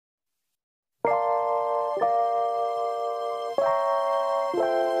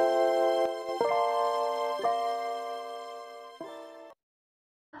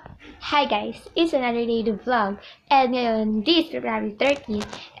Hi guys, it's another day to vlog. And ngayon, this is February 13th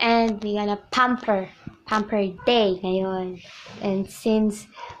and we gonna Pamper Day ngayon. And since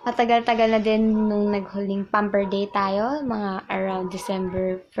matagal-tagal na din nung naghuling Pamper Day tayo, mga around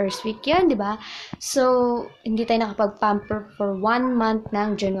December first week yun, di ba? So, hindi tayo nakapag-pamper for 1 month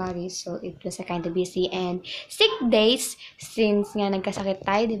ng January. So, it was a kind of busy and sick days since nga nagkasakit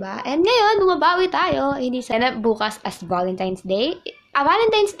tayo, di ba? And ngayon, bumabawi tayo. Hindi sana bukas as Valentine's Day.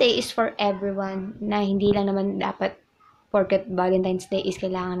 Valentine's Day is for everyone na hindi lang naman dapat porket Valentine's Day is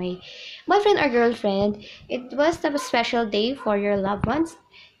kailangan may boyfriend or girlfriend. It was a special day for your loved ones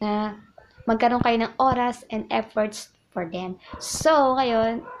na magkaroon kayo ng oras and efforts for them. So,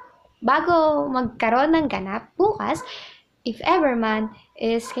 ngayon, bago magkaroon ng ganap, bukas, if ever man,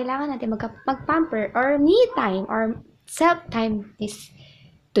 is kailangan natin mag-pamper or me time or self-time is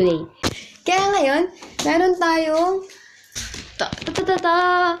today. Kaya ngayon, meron tayong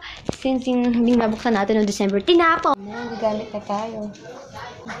since hindi nabuksan natin noong December, tinapo. Gagamit na tayo.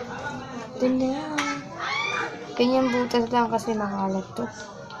 Ito na. Kanyang butas lang kasi makalat to.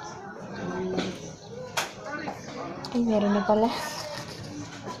 Ay, meron na pala.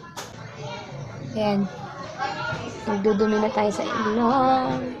 Ayan. Nagdudumi na tayo sa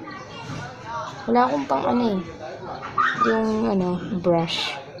ilong. Wala akong pang yung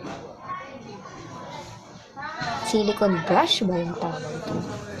brush. Silicone brush ba yung tawag ito?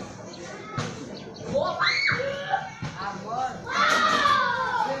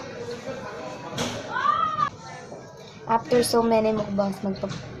 After so many mukbangs,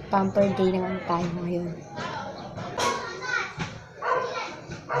 magpa-pamper day naman tayo ngayon.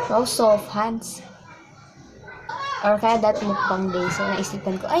 So, soft hands. Or kaya that mukbang day. So,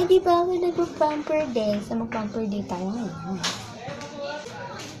 naisipan ko, ay, di ba ako nagpa-pamper day? So, mag-pamper day tayo ngayon.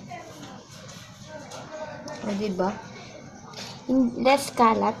 O, diba? Less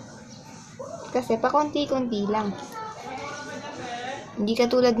kalat. Kasi pa konti-konti lang. Hindi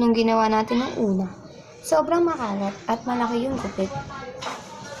katulad nung ginawa natin nung una. Sobrang makalat at malaki yung gupit.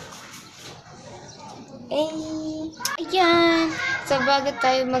 Ayan! So, bago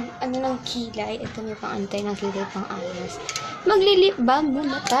tayo ng kilay, ito may pang-antay ng kilay pang-ayos. Magli-lip balm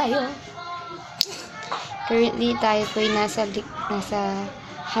muna tayo. Currently, tayo po ay nasa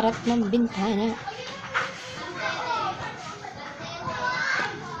harap ng bintana.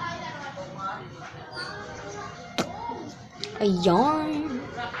 Ayan.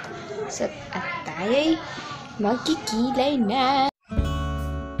 So, at tayo'y magkikilay na.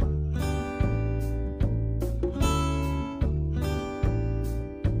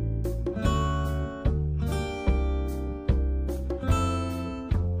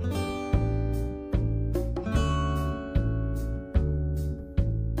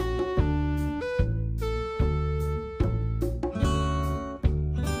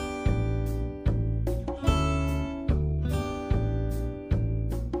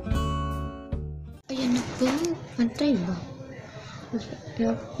 Pantay ba?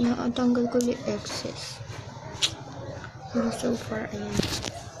 Tanggal ko yung excess. Pero so far, ayan.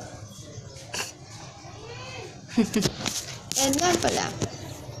 And nga pala,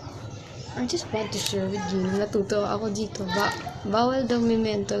 I just want to share with you, natutuwa ako dito. Bawal daw may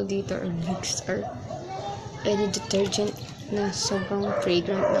menthol dito or Vicks or any detergent na sobrang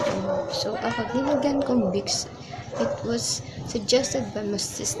fragrant na ano. So, ako, nilagyan kong Vicks. It was suggested by my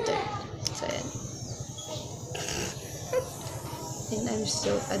sister. So, ayan. And I'm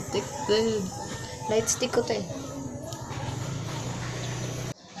so addicted. Light stick ko to eh.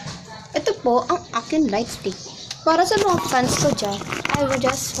 Ito po ang aking light stick. Para sa mga fans ko dyan, I would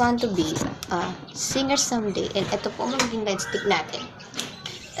just want to be a singer someday. And ito po magiging light stick natin.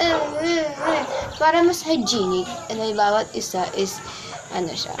 Para mas hygienic. And may bawat isa is,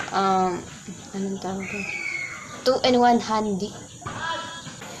 siya, anong tawag ko? 2-in-1 handy.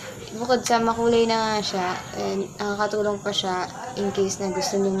 Bukod sa makulay na nga siya, and nakakatulong pa siya in case na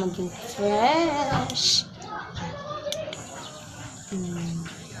gusto nyo maging fresh.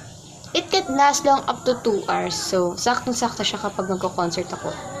 It can last long up to 2 hours. So, saktong-sakto siya kapag magko-concert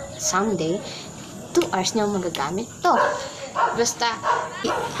ako someday. 2 hours nyo magagamit to. Basta,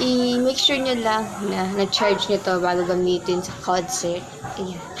 i-make sure nyo lang na na-charge nyo to bago gamitin sa concert.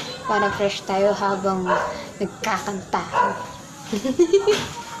 Ayan. Para fresh tayo habang nagkakanta.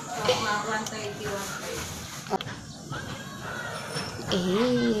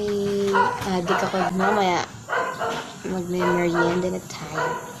 Adik ako mamaya mag-merienda na tayo.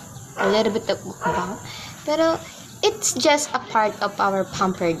 A little bit of mukbang. Pero it's just a part of our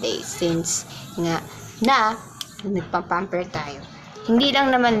pamper day since nga nagpa-pamper tayo. Hindi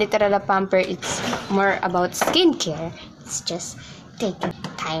lang naman literal na pamper, it's more about skincare. It's just taking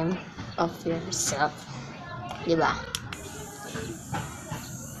time of yourself. Diba?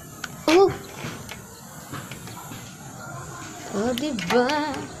 Oh! Oh, diba?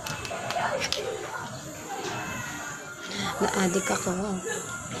 Na-addict ako.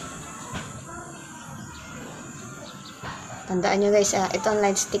 Tandaan nyo guys, ito ang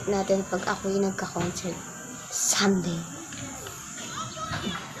light stick natin pag ako'y nagka-concert. Someday.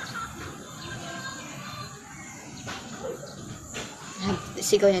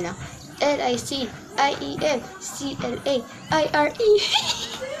 Sigaw nyo na. L-I-C-I-E-F-C-L-A-I-R-E.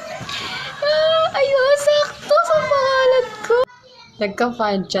 Ayun, sakto sa pangalan ko.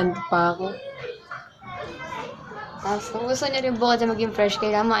 Nagka-fan-chant pa ako. Tapos, kung gusto nyo rin bukod na maging fresh,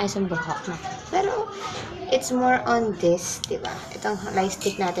 kailangan maayos ang buhok na. Pero, it's more on this, diba? Itong light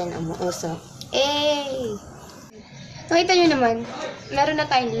stick natin ang umuusok. Nakita nyo naman, meron na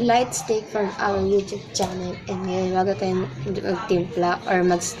tayong light stick from our YouTube channel. And ngayon, bago tayo magtimpla or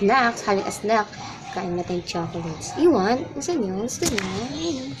mag-snacks, having a snack, kain na tayong chocolates. You want? Gusto nyo? Gusto nyo?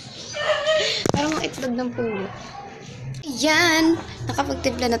 Parang mga itlog ng pulo. Yan!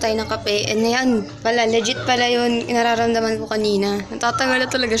 Nakapagtimpla na tayo ng kape. And yan, pala, legit pala yun nararamdaman ko kanina. Natatanggal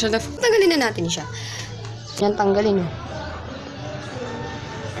na talaga siya. Tanggalin na natin siya. Yan, tanggalin.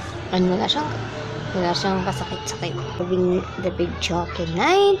 Ano na siya? Wala siyang kasakit-sakit. Having the big chocolate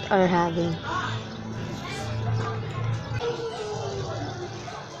night or having...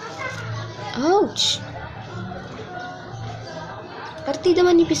 Ouch! Partida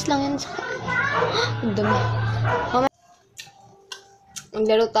manipis lang yan sa... Ang dami.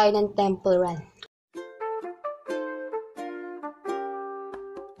 Maglaro tayo ng temple run.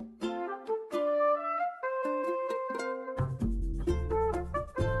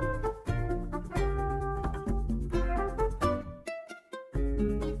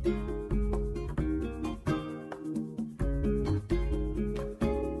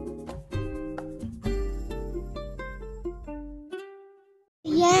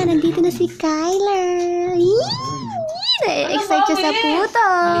 Yan, nandito na si Kyler. Excited siya sa puto.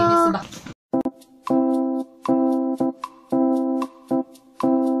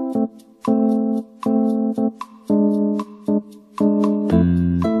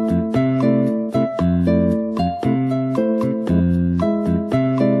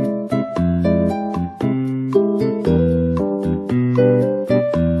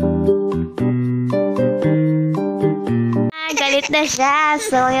 Galit na siya.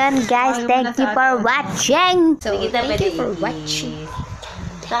 So, yun guys. Thank you for watching. So, thank you for watching.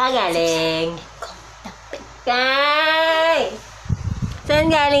 Saan galing? Kay! Saan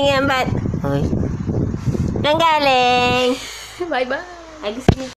galing yan, bat? Hoy. Saan galing? Bye-bye. Ay, gusto niya.